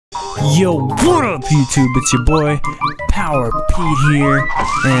Yo, what up YouTube? It's your boy, Power Pete here,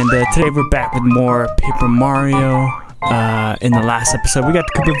 and today we're back with more Paper Mario. In the last episode, we got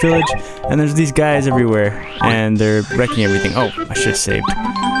to Koopa Village, and there's these guys everywhere, and they're wrecking everything. Oh, I should have saved.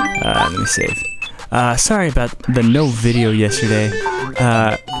 Let me save. Sorry about the no video yesterday.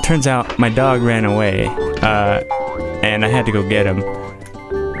 Turns out my dog ran away, and I had to go get him.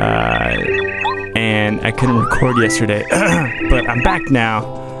 And I couldn't record yesterday, but I'm back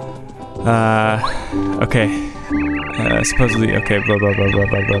now. Okay. Supposedly, okay, blah, blah, blah, blah,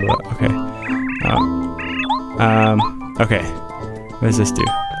 blah, blah, blah, okay. Okay. What does this do?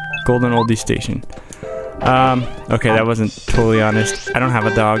 Golden Oldie Station. Okay, that wasn't totally honest. I don't have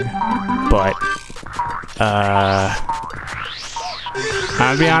a dog, but,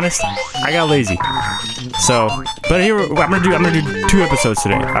 I'll be honest, I got lazy. So, but here, I'm gonna do 2 episodes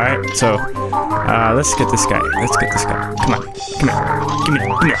today, alright? So, let's get this guy. Let's get this guy. Come on. Come here. Give me.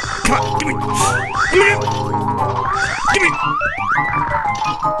 Come here. Come on. Give me. Give me. Give me.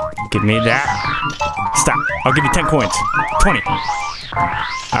 Give me that. Stop. I'll give you 10 coins. 20.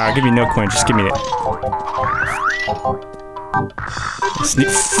 I'll give you no coins. Just give me that. Sneak.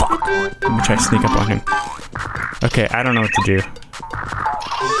 Fuck. Let me try to sneak up on him. Okay, I don't know what to do.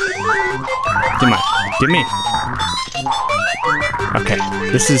 Come on. Give me. Okay,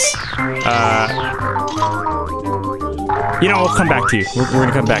 this is, you know, we'll come back to you. We're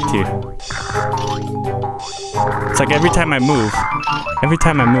gonna come back to you. It's like every time I move,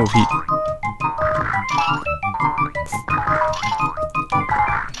 he...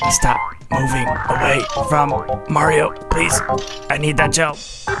 Stop moving away from Mario, please. I need that gel.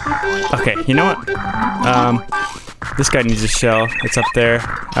 Okay, you know what? This guy needs a shell. It's up there.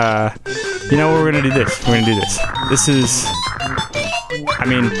 You know what? We're gonna do this. We're gonna do this. This is... I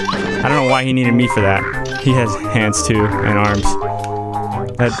mean, I don't know why he needed me for that. He has hands too, and arms.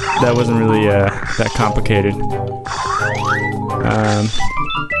 That wasn't really that complicated.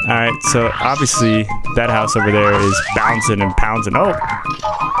 Alright, so obviously that house over there is bouncing and pouncing. Oh!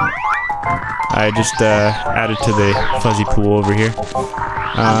 I just added to the fuzzy pool over here.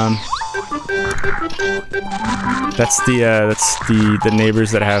 That's the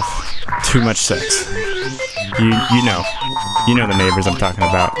neighbors that have too much sex. You know the neighbors I'm talking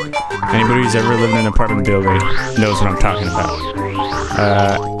about. Anybody who's ever lived in an apartment building knows what I'm talking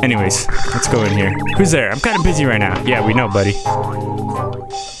about. Anyways, let's go in here. Who's there? I'm kind of busy right now. Yeah, we know, buddy.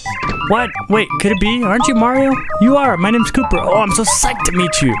 What? Wait, could it be? Aren't you Mario? You are. My name's Cooper. Oh, I'm so psyched to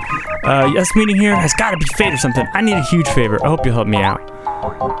meet you. Us meeting here has got to be fate or something. I need a huge favor. I hope you'll help me out.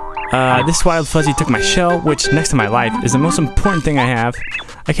 This wild fuzzy took my shell, which, next to my life, is the most important thing I have.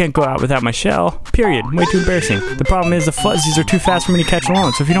 I can't go out without my shell. Period. Way too embarrassing. The problem is the fuzzies are too fast for me to catch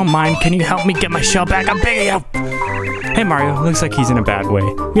along, so if you don't mind, can you help me get my shell back? I'm begging you! Hey Mario, looks like he's in a bad way.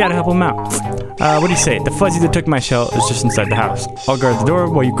 We gotta help him out. What do you say? The fuzzy that took my shell is just inside the house. I'll guard the door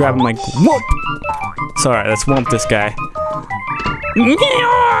while you grab him like whoop! It's alright, let's whomp this guy.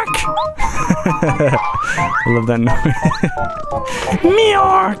 Meeeeeeeork! I love that noise.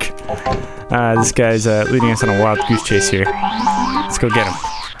 Meeeeeeeork! This guy's leading us on a wild goose chase here. Let's go get him.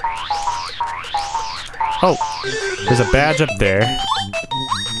 Oh, there's a badge up there.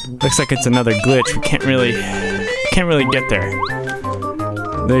 Looks like it's another glitch. We can't really get there.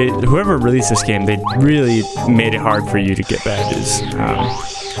 Whoever released this game, they really made it hard for you to get badges.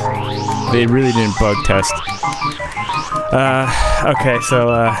 They really didn't bug test. Okay, so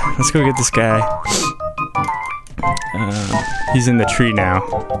let's go get this guy. He's in the tree now.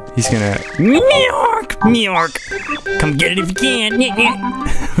 He's gonna Meeeeeeork, Meeeeeeork. Come get it if you can.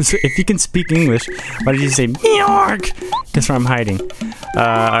 So if you can speak English, why did you say Meeeeeeork? Guess where I'm hiding.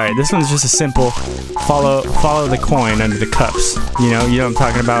 Alright, this one's just a simple follow the coin under the cups. You know what I'm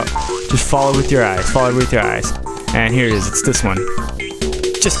talking about? Just follow with your eyes. Follow with your eyes. And here it is. It's this one.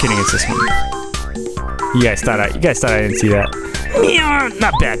 Just kidding. It's this one. You guys thought I didn't see that. Meeeeeeork!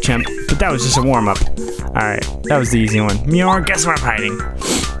 Not bad, chimp. But that was just a warm up. Alright, that was the easy one. Meeeeeeork, guess where I'm hiding?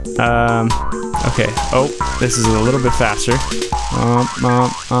 Okay. Oh, this is a little bit faster.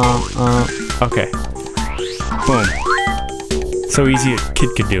 Okay. Boom. So easy, a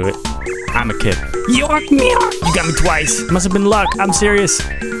kid could do it. I'm a kid. York, Meeeeeeork! You got me twice. Must have been luck. I'm serious.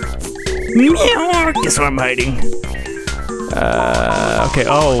 Meeeeeeeork! Guess where I'm hiding? Okay.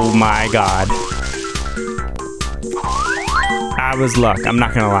 Oh my god. I was luck. I'm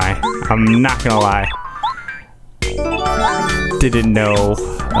not gonna lie. I'm not gonna lie. Didn't know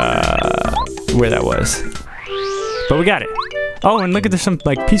where that was, but we got it. Oh, and look at there's some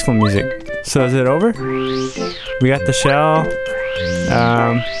like peaceful music. So is it over? We got the shell.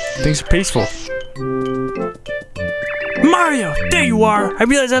 Things are peaceful. Mario, there you are. I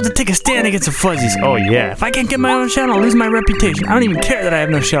realize I have to take a stand against the fuzzies. Oh yeah, if I can't get my own shell, I'll lose my reputation. I don't even care that I have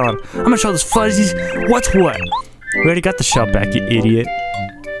no shell on. I'm gonna show those fuzzies what's what. We already got the shell back, you idiot.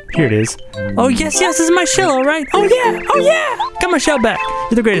 Here it is. Oh yes, this is my shell, all right. Oh yeah, got my shell back.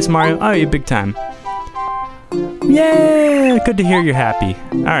 You're the greatest, Mario. Oh, you big time. Yeah, good to hear you're happy.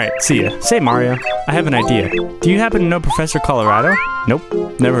 All right, see ya. Say, Mario, I have an idea. Do you happen to know Professor Colorado? Nope,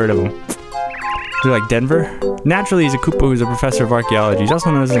 never heard of him. Is it like Denver? Naturally, he's a Koopa who's a professor of archaeology. He's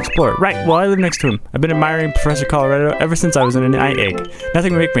also known as an explorer. Right, well, I live next to him. I've been admiring Professor Colorado ever since I was in an eye egg.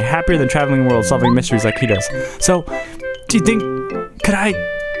 Nothing would make me happier than traveling the world solving mysteries like he does. So, do you think... could I...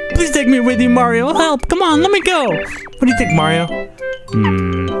 Please take me with you, Mario. I'll help. Come on, let me go. What do you think, Mario?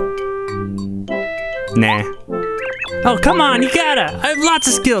 Nah. Oh, come on, you gotta. I have lots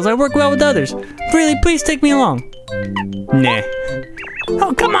of skills. I work well with others. Really, please take me along. Nah.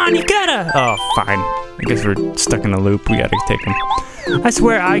 Oh, come on, you gotta. Oh, fine. I guess we're stuck in a loop. We gotta take him. I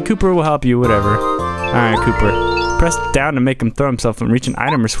swear, Cooper will help you, whatever. Alright, Cooper. Press down to make him throw himself and reach an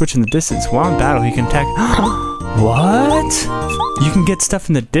item or switch in the distance. While in battle, he can attack. What? You can get stuff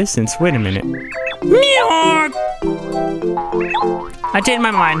in the distance. Wait a minute. Meeeeeeork! I changed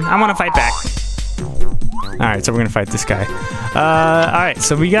my mind. I want to fight back. Alright, so we're gonna fight this guy. Alright,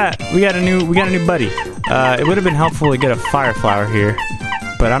 so we got a new buddy. It would have been helpful to get a fire flower here,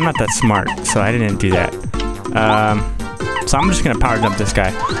 but I'm not that smart, so I didn't do that. So I'm just gonna power jump this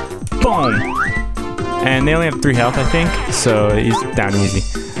guy. Boom! And they only have 3 health, I think, so he's down easy.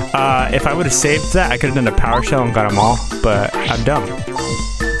 If I would have saved that, I could have done a power shell and got them all, but I'm dumb.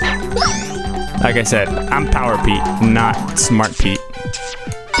 Like I said, I'm Power Pete, not Smart Pete.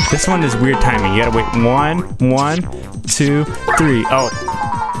 This one is weird timing. You gotta wait 1, 2, 3.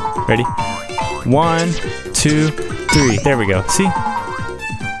 Oh, ready? 1, 2, 3. There we go. See?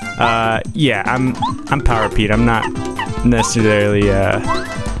 Yeah, I'm Power Pete. I'm not necessarily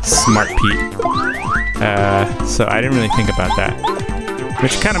Smart Pete. So I didn't really think about that,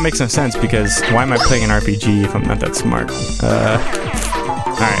 which kind of makes no sense because why am I playing an RPG if I'm not that smart? All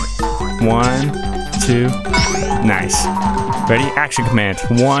right, 1, 2, nice. Ready? Action command.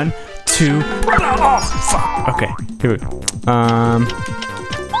 1, 2. Oh, fuck. Okay, here we go.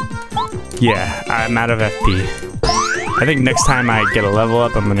 Yeah, I'm out of FP. I think next time I get a level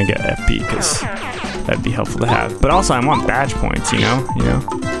up, I'm gonna get FP because that'd be helpful to have. But also, I want badge points. You know.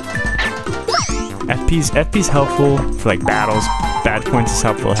 FP's helpful for like battles. Badge points is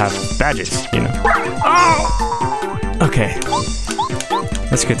helpful to have badges. You know. Oh. Okay.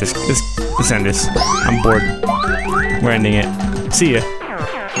 Let's get this. Let's end this. I'm bored. We're ending it. See ya.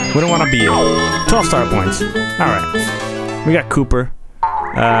 We don't want to be here. 12 star points. Alright. We got Cooper.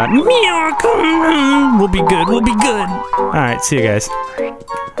 Meeeeeeork! We'll be good. We'll be good. Alright, see you guys.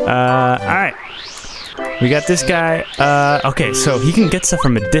 Alright. We got this guy. Okay, so he can get stuff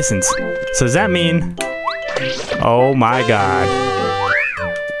from a distance. So does that mean... Oh my god.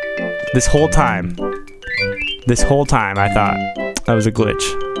 This whole time I thought that was a glitch.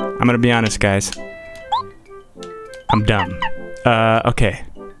 I'm gonna be honest, guys. I'm dumb. Okay.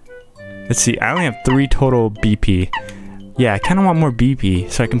 Let's see, I only have 3 total BP. Yeah, I kind of want more BP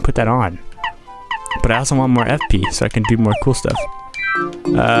so I can put that on. But I also want more FP so I can do more cool stuff.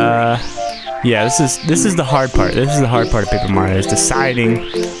 Yeah, this is the hard part. This is the hard part of Paper Mario, is deciding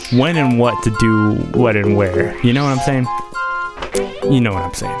when and what to do what and where. You know what I'm saying? You know what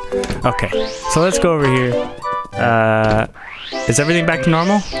I'm saying. Okay, so let's go over here. Is everything back to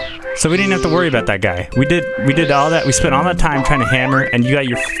normal? So we didn't have to worry about that guy. We did all that. We spent all that time trying to hammer, and you got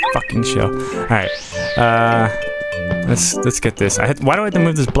your fucking shell. All right. Let's get this. Why do I have to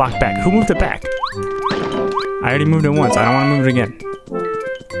move this block back? Who moved it back? I already moved it once. I don't want to move it again.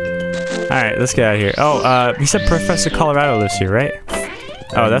 All right, let's get out of here. Oh, he said Professor Colorado lives here, right?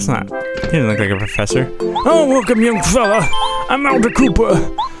 Oh, that's not. He doesn't look like a professor. Oh, welcome, young fella. I'm Elder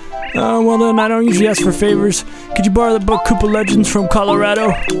Koopa. Well then, I don't usually ask for favors. Could you borrow the book Koopa Legends from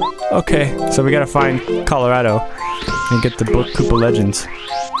Colorado? Okay, so we gotta find Colorado and get the book Koopa Legends.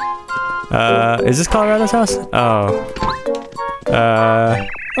 Is this Colorado's house? Oh.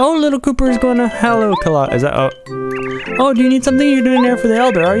 Oh, little Cooper is going to... Hello, Colorado. Is that... Oh, do you need something? You're doing there for the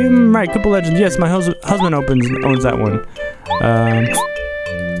Elder, are you? Right, Koopa Legends. Yes, my husband owns that one.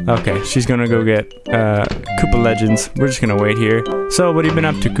 Okay, she's gonna go get Koopa Legends. We're just gonna wait here. So, what have you been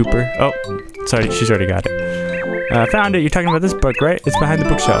up to, Cooper? Oh, sorry, she's already got it. Found it. You're talking about this book, right? It's behind the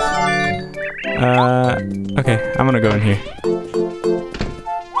bookshelf. Okay, I'm gonna go in here.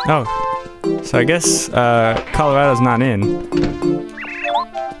 Oh, so I guess Colorado's not in.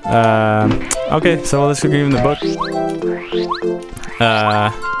 Okay, so let's go give him the book.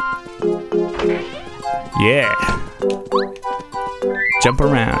 Yeah. Jump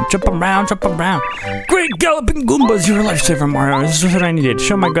around, jump around, jump around. Great galloping Goombas, you're a lifesaver, Mario. This is what I needed.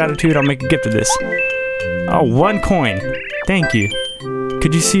 Show my gratitude, I'll make a gift of this. Oh, 1 coin. Thank you.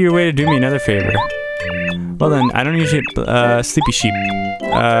 Could you see your way to do me another favor? Well then, I don't usually, sleepy sheep.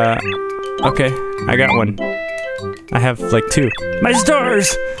 Okay, I got one. I have like 2. My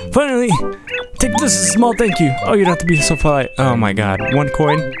stars! Finally! Take this as a small thank you. Oh, you don't have to be so polite. Oh my god, 1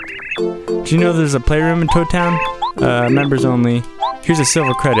 coin? Do you know there's a playroom in Toad Town? Members only. Here's a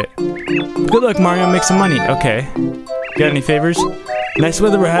silver credit. Good luck, Mario, make some money. Okay. Got any favors? Nice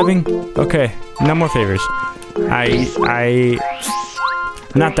weather we're having? Okay, no more favors.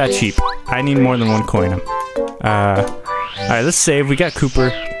 Not that cheap. I need more than 1 coin. Alright, let's save. We got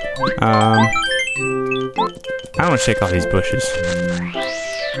Cooper. I don't want to shake all these bushes.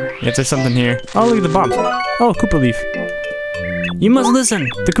 If there's something here. Oh, look at the bombs. Oh, Koopa leaf. You must listen.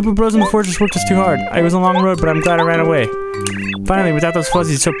 The Koopa Bros in the fortress worked us too hard. It was a long road, but I'm glad I ran away. Finally, without those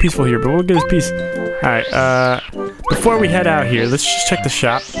fuzzies, it's so peaceful here, but we'll get his peace. Alright, before we head out here, let's just check the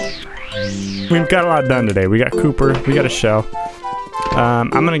shop. We've got a lot done today. We got Cooper, we got a shell. I'm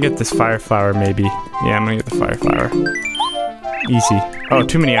gonna get this fire flower, maybe. Yeah, I'm gonna get the fire flower. Easy. Oh,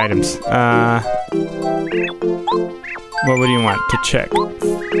 too many items. Well, what do you want to check?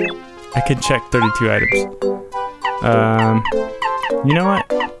 I can check 32 items. You know what?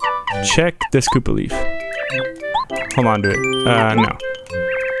 Check this Koopa leaf. Hold on to it. No.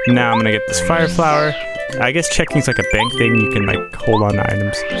 Now I'm gonna get this fire flower. I guess checking's like a bank thing. You can like hold on to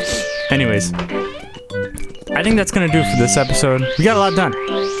items. Anyways, I think that's gonna do it for this episode. We got a lot done.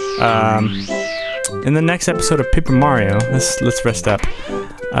 In the next episode of Paper Mario, let's rest up.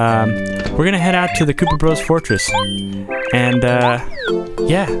 We're gonna head out to the Koopa Bros Fortress. And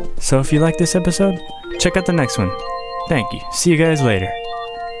yeah, so if you like this episode, check out the next one. Thank you. See you guys later.